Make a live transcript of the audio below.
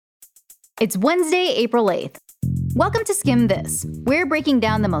It's Wednesday, April 8th. Welcome to Skim This. We're breaking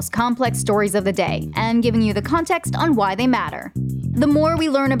down the most complex stories of the day and giving you the context on why they matter. The more we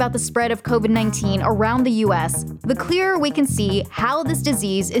learn about the spread of COVID-19 around the US, the clearer we can see how this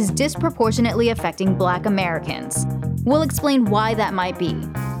disease is disproportionately affecting Black Americans. We'll explain why that might be.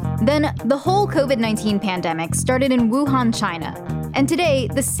 Then, the whole COVID-19 pandemic started in Wuhan, China, and today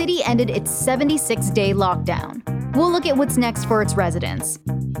the city ended its 76-day lockdown. We'll look at what's next for its residents.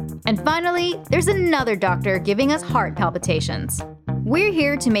 And finally, there's another doctor giving us heart palpitations. We're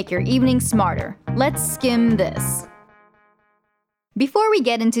here to make your evening smarter. Let's skim this. Before we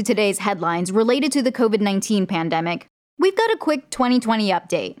get into today's headlines related to the COVID-19 pandemic, we've got a quick 2020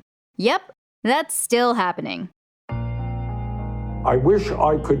 update. Yep, that's still happening. I wish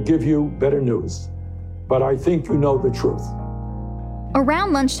I could give you better news, but I think you know the truth.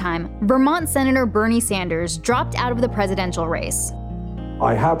 Around lunchtime, Vermont Senator Bernie Sanders dropped out of the presidential race.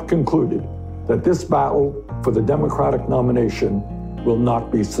 I have concluded that this battle for the Democratic nomination will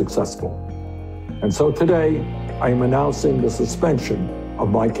not be successful. And so today, I am announcing the suspension of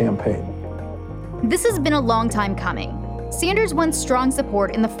my campaign. This has been a long time coming. Sanders won strong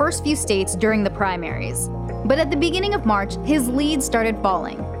support in the first few states during the primaries. But at the beginning of March, his lead started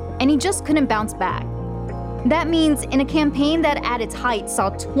falling, and he just couldn't bounce back. That means in a campaign that at its height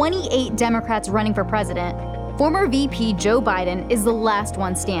saw 28 Democrats running for president, former VP Joe Biden is the last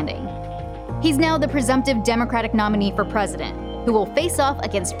one standing. He's now the presumptive Democratic nominee for president, who will face off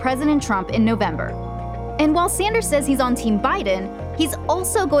against President Trump in November. And while Sanders says he's on Team Biden, he's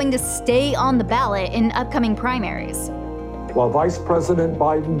also going to stay on the ballot in upcoming primaries. While Vice President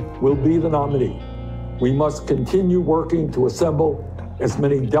Biden will be the nominee, we must continue working to assemble as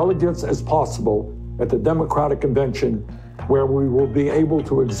many delegates as possible at the Democratic Convention, where we will be able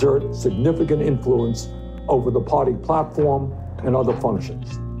to exert significant influence over the party platform and other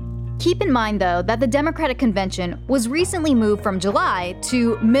functions. Keep in mind, though, that the Democratic Convention was recently moved from July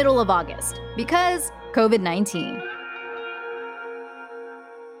to middle of August because COVID-19.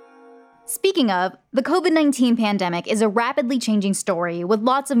 Speaking of, the COVID-19 pandemic is a rapidly changing story with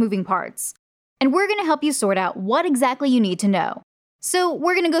lots of moving parts. And we're going to help you sort out what exactly you need to know. So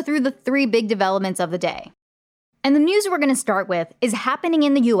we're going to go through the three big developments of the day. And the news we're going to start with is happening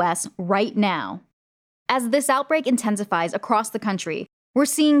in the US right now. As this outbreak intensifies across the country, we're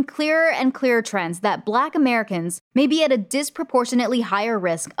seeing clearer and clearer trends that Black Americans may be at a disproportionately higher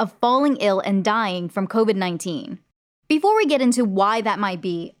risk of falling ill and dying from COVID-19. Before we get into why that might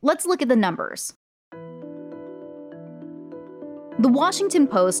be, let's look at the numbers. The Washington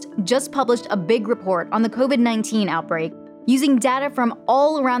Post just published a big report on the COVID-19 outbreak using data from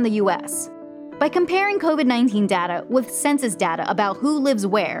all around the US. By comparing COVID-19 data with census data about who lives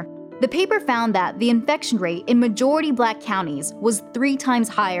where, the paper found that the infection rate in majority Black counties was 3 times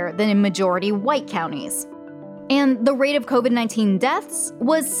higher than in majority white counties. And the rate of COVID-19 deaths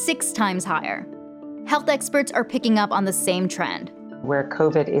was 6 times higher. Health experts are picking up on the same trend. Where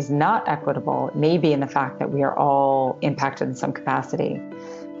COVID is not equitable may be in the fact that we are all impacted in some capacity.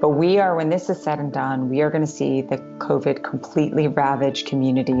 But when this is said and done, we are going to see that COVID completely ravage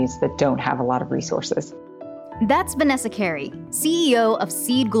communities that don't have a lot of resources. That's Vanessa Carey, CEO of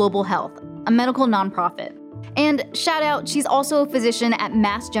Seed Global Health, a medical nonprofit. And shout out, she's also a physician at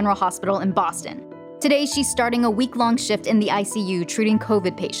Mass General Hospital in Boston. Today, she's starting a week-long shift in the ICU treating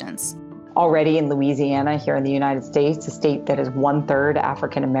COVID patients. Already in Louisiana, here in the United States, a state that is 1/3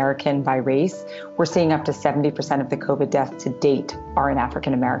 African American by race, we're seeing up to 70% of the COVID deaths to date are in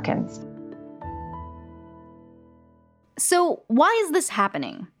African Americans. So why is this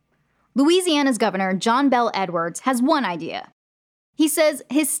happening? Louisiana's Governor John Bel Edwards has one idea. He says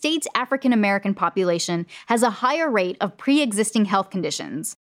his state's African American population has a higher rate of pre-existing health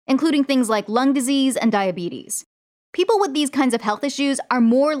conditions, including things like lung disease and diabetes. People with these kinds of health issues are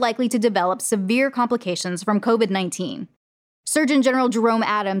more likely to develop severe complications from COVID-19. Surgeon General Jerome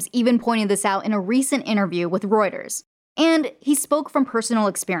Adams even pointed this out in a recent interview with Reuters, and he spoke from personal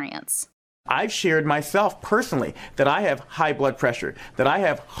experience. I've shared myself personally that I have high blood pressure, that I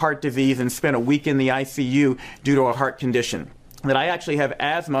have heart disease and spent a week in the ICU due to a heart condition, that I actually have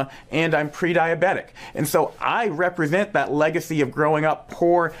asthma and I'm pre-diabetic. And so I represent that legacy of growing up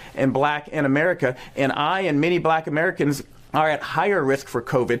poor and Black in America, and I and many Black Americans are at higher risk for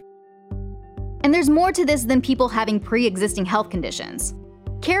COVID. And there's more to this than people having pre-existing health conditions.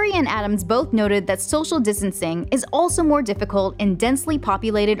 Carey and Adams both noted that social distancing is also more difficult in densely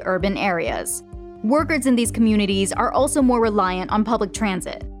populated urban areas. Workers in these communities are also more reliant on public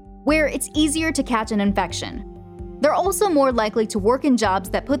transit, where it's easier to catch an infection. They're also more likely to work in jobs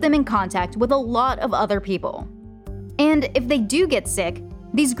that put them in contact with a lot of other people. And if they do get sick,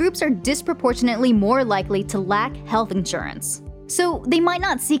 These groups are disproportionately more likely to lack health insurance, so they might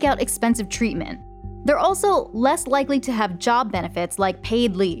not seek out expensive treatment. They're also less likely to have job benefits like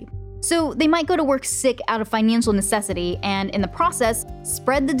paid leave, so they might go to work sick out of financial necessity and, in the process,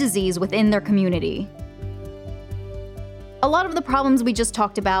 spread the disease within their community. A lot of the problems we just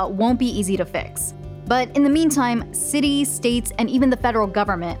talked about won't be easy to fix. But in the meantime, cities, states, and even the federal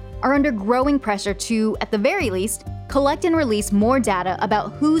government are under growing pressure to, at the very least, collect and release more data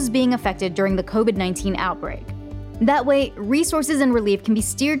about who's being affected during the COVID-19 outbreak. That way, resources and relief can be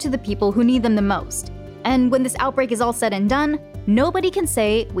steered to the people who need them the most. And when this outbreak is all said and done, nobody can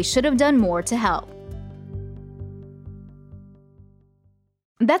say we should have done more to help.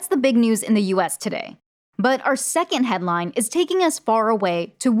 That's the big news in the US today. But our second headline is taking us far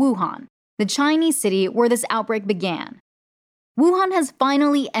away to Wuhan, the Chinese city where this outbreak began. Wuhan has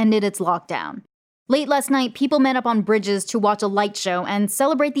finally ended its lockdown. Late last night, people met up on bridges to watch a light show and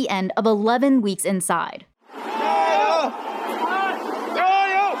celebrate the end of 11 weeks inside.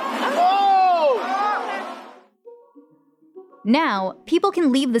 Now, people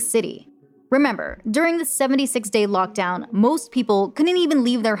can leave the city. Remember, during the 76-day lockdown, most people couldn't even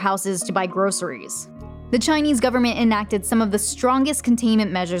leave their houses to buy groceries. The Chinese government enacted some of the strongest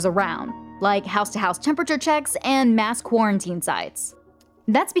containment measures around, like house-to-house temperature checks and mass quarantine sites.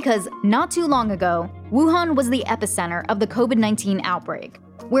 That's because not too long ago, Wuhan was the epicenter of the COVID-19 outbreak,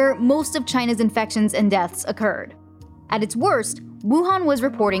 where most of China's infections and deaths occurred. At its worst, Wuhan was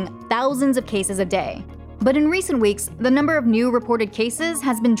reporting thousands of cases a day. But in recent weeks, the number of new reported cases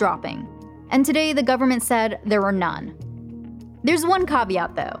has been dropping. And today, the government said there were none. There's one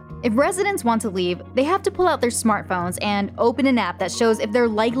caveat though. If residents want to leave, they have to pull out their smartphones and open an app that shows if they're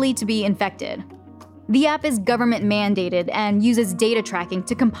likely to be infected. The app is government mandated and uses data tracking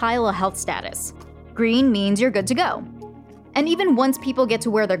to compile a health status. Green means you're good to go. And even once people get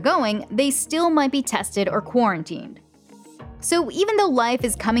to where they're going, they still might be tested or quarantined. So even though life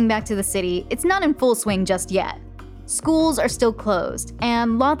is coming back to the city, it's not in full swing just yet. Schools are still closed,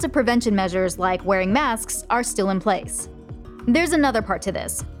 and lots of prevention measures like wearing masks are still in place. There's another part to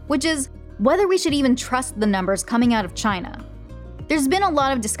this, which is whether we should even trust the numbers coming out of China. There's been a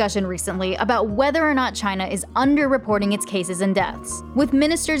lot of discussion recently about whether or not China is underreporting its cases and deaths, with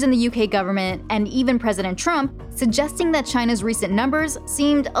ministers in the UK government and even President Trump suggesting that China's recent numbers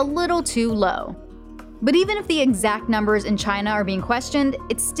seemed a little too low. But even if the exact numbers in China are being questioned,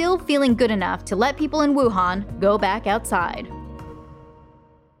 it's still feeling good enough to let people in Wuhan go back outside.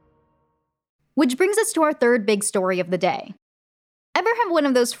 Which brings us to our third big story of the day. Ever have one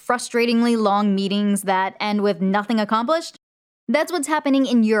of those frustratingly long meetings that end with nothing accomplished? That's what's happening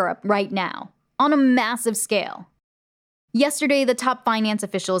in Europe right now, on a massive scale. Yesterday, the top finance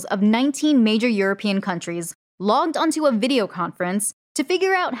officials of 19 major European countries logged onto a video conference to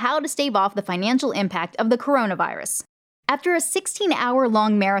figure out how to stave off the financial impact of the coronavirus. After a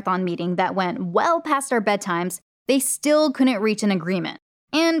 16-hour-long marathon meeting that went well past our bedtimes, they still couldn't reach an agreement,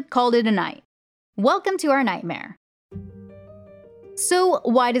 and called it a night. Welcome to our nightmare. So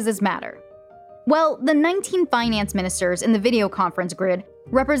why does this matter? Well, the 19 finance ministers in the video conference grid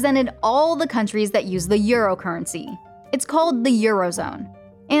represented all the countries that use the euro currency. It's called the Eurozone.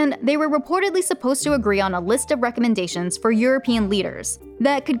 And they were reportedly supposed to agree on a list of recommendations for European leaders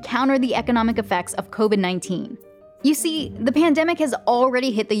that could counter the economic effects of COVID-19. You see, the pandemic has already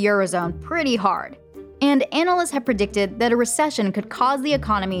hit the Eurozone pretty hard, and analysts have predicted that a recession could cause the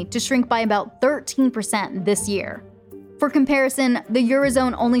economy to shrink by about 13% this year. For comparison, the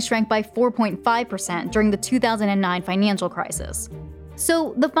Eurozone only shrank by 4.5% during the 2009 financial crisis.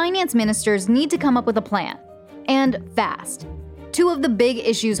 So the finance ministers need to come up with a plan, and fast. Two of the big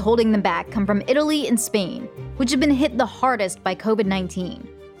issues holding them back come from Italy and Spain, which have been hit the hardest by COVID-19.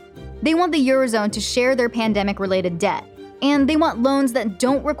 They want the Eurozone to share their pandemic-related debt, and they want loans that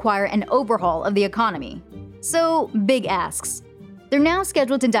don't require an overhaul of the economy. So, big asks. They're now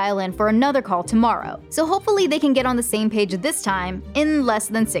scheduled to dial in for another call tomorrow, so hopefully they can get on the same page this time in less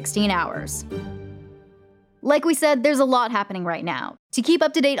than 16 hours. Like we said, there's a lot happening right now. To keep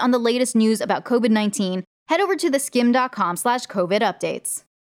up to date on the latest news about COVID-19, head over to theskim.com/COVID updates.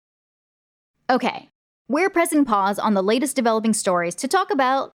 Okay, we're pressing pause on the latest developing stories to talk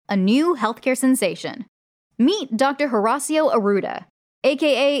about a new healthcare sensation. Meet Dr. Horacio Arruda,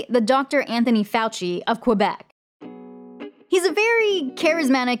 aka the Dr. Anthony Fauci of Quebec. He's a very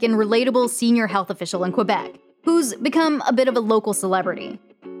charismatic and relatable senior health official in Quebec, who's become a bit of a local celebrity.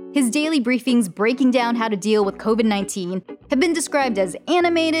 His daily briefings breaking down how to deal with COVID-19 have been described as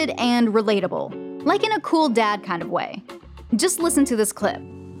animated and relatable, like in a cool dad kind of way. Just listen to this clip.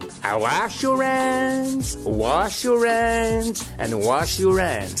 Wash your hands, wash your hands, and wash your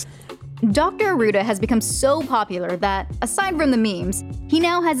hands. Dr. Arruda has become so popular that, aside from the memes, he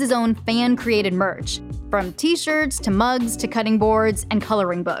now has his own fan-created merch. From t-shirts to mugs to cutting boards and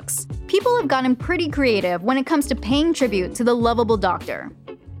coloring books. People have gotten pretty creative when it comes to paying tribute to the lovable doctor.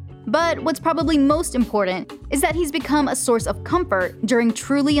 But what's probably most important is that he's become a source of comfort during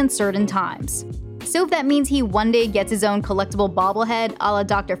truly uncertain times. So if that means he one day gets his own collectible bobblehead a la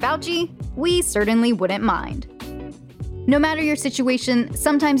Dr. Fauci, we certainly wouldn't mind. No matter your situation,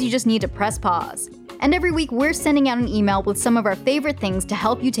 sometimes you just need to press pause. And every week we're sending out an email with some of our favorite things to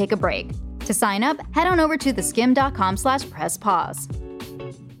help you take a break. To sign up, head on over to theskimm.com/presspause.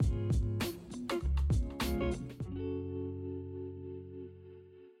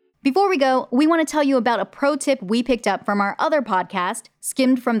 Before we go, we want to tell you about a pro tip we picked up from our other podcast,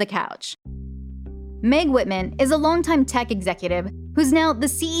 Skimmed from the Couch. Meg Whitman is a longtime tech executive who's now the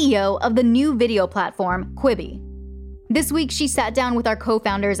CEO of the new video platform, Quibi. This week, she sat down with our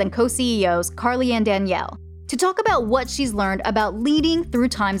co-founders and co-CEOs, Carly and Danielle, to talk about what she's learned about leading through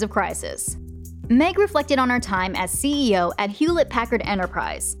times of crisis. Meg reflected on her time as CEO at Hewlett-Packard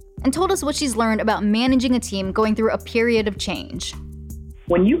Enterprise and told us what she's learned about managing a team going through a period of change.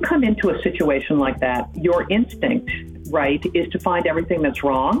 When you come into a situation like that, your instinct, right, is to find everything that's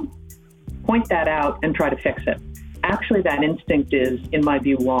wrong, point that out, and try to fix it. Actually, that instinct is, in my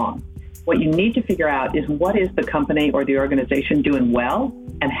view, wrong. What you need to figure out is what is the company or the organization doing well,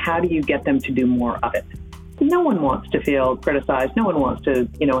 and how do you get them to do more of it? No one wants to feel criticized. No one wants to,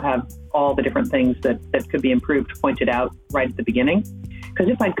 have all the different things that could be improved pointed out right at the beginning. Because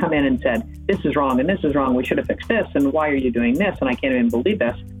if I'd come in and said, this is wrong and this is wrong, we should have fixed this, and why are you doing this, and I can't even believe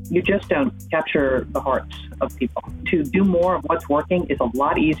this, you just don't capture the hearts of people. To do more of what's working is a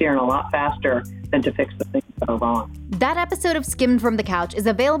lot easier and a lot faster than to fix the things that are wrong. That episode of Skimmed from the Couch is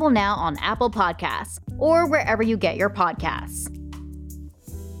available now on Apple Podcasts or wherever you get your podcasts.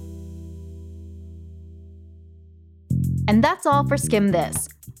 And that's all for Skim This.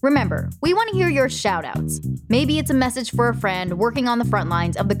 Remember, we want to hear your shout-outs. Maybe it's a message for a friend working on the front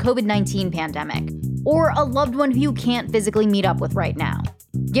lines of the COVID-19 pandemic, or a loved one who you can't physically meet up with right now.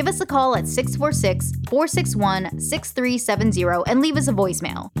 Give us a call at 646-461-6370 and leave us a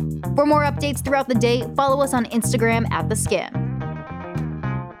voicemail. For more updates throughout the day, follow us on Instagram @TheSkim.